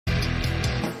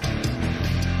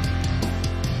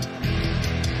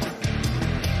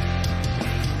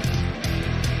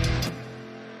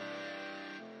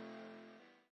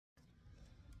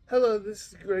Hello, this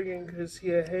is Greg and Chris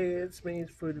here. Hey, it's MAINE'S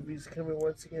Food Reviews coming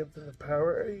once again from the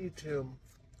power of YouTube.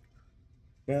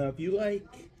 Now, if you like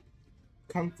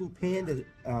Kung Fu Panda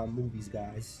movies,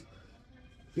 guys,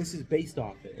 this is based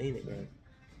off it, ain't it, man?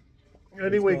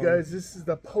 Anyway, guys, this is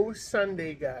the post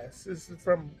Sundae, guys. This is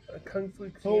from Kung Fu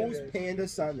Panda. Post Panda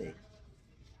Sundae.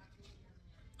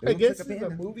 I guess there's a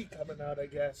movie coming out, I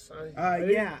guess.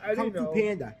 Kung Fu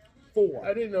Panda 4.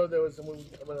 I didn't know there was a movie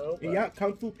coming out. Yeah,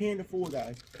 Kung Fu Panda 4,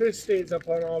 guys. Chris stays up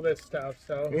on all this stuff,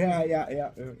 so. Yeah.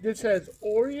 This has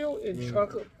Oreo and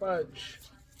chocolate fudge.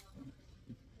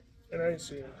 And I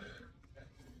see.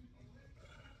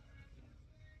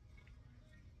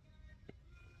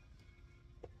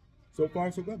 So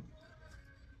far, so good.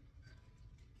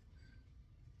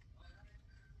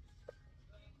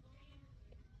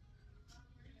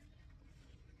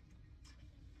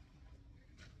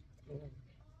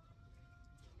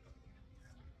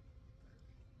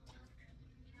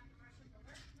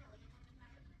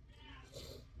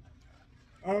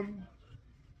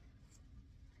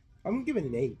 I'm gonna give it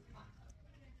an 8.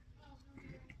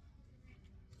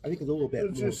 I think it's a little bit.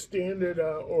 It's just standard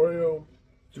Oreo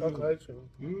chocolate ice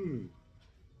cream.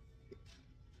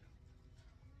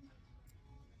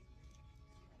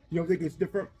 You don't think it's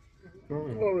different? Oh,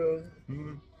 really?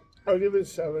 I'll give it a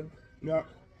 7. Yeah.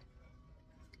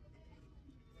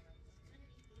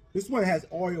 This one has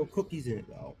Oreo cookies in it,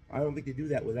 though. I don't think they do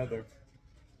that with other.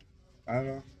 I don't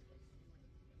know.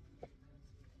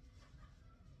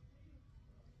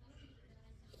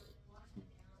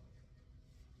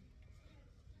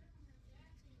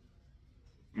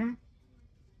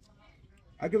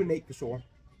 I give it an 8 for sure.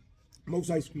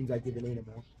 Most ice creams I give an 8 or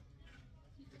more.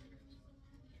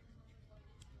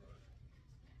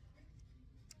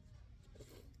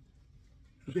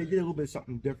 If they did a little bit of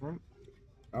something different,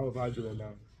 I would probably do it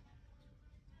now.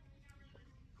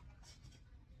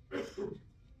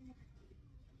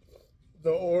 The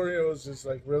Oreos is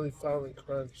like really finely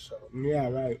crunched, so. Yeah,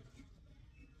 right.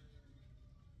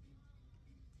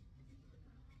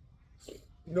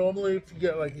 Normally, if you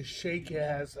get like a shake, it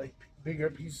has like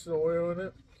bigger pieces of Oreo in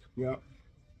it. Yeah.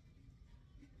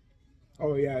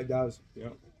 Oh yeah, it does. Yeah.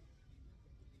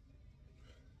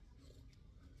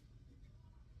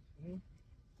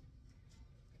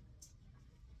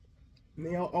 And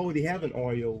they already have an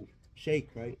Oreo shake,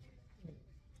 right?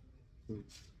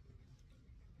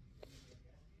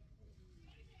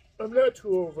 I'm not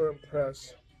too over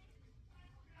impressed.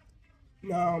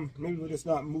 No, maybe we're just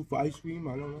not moved for ice cream.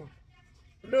 I don't know.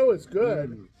 No, it's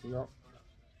good. Yeah.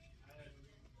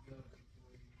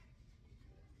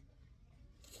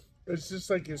 It's just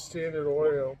like your standard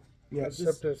Oreo. Yeah, it's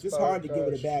just hard to give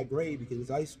it a bad grade because it's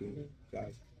ice cream,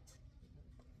 guys.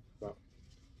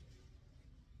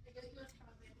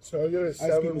 So I'll give it a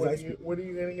 7. What are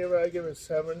you going to give it? I give it a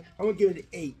 7. I'm going to give it an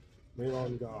 8. Right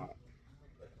on God.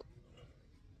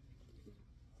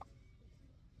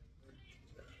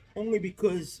 Only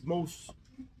because most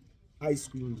ice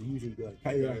creams are usually good.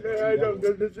 Yeah, I know.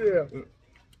 Good to see you.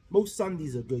 Most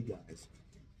Sundaes are good, guys.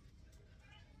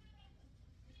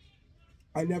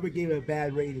 I never gave it a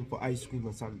bad rating for ice cream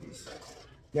or Sundaes.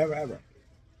 Never, ever.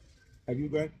 Have you,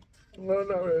 Greg? No,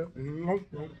 not really. No.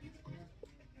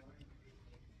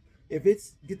 If it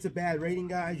gets a bad rating,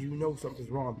 guys, you know something's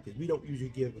wrong because we don't usually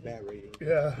give a bad rating.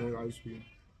 Yeah. On ice cream.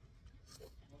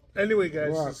 Anyway,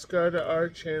 guys, subscribe to our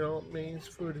channel, MAINE'S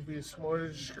Food Reviews.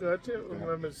 Smarter, subscribe to it.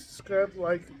 Remember to subscribe,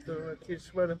 like, the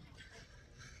notification button.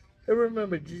 And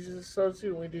remember, Jesus loves you,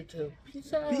 and we do too.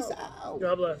 Peace out. Peace out.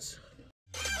 God bless.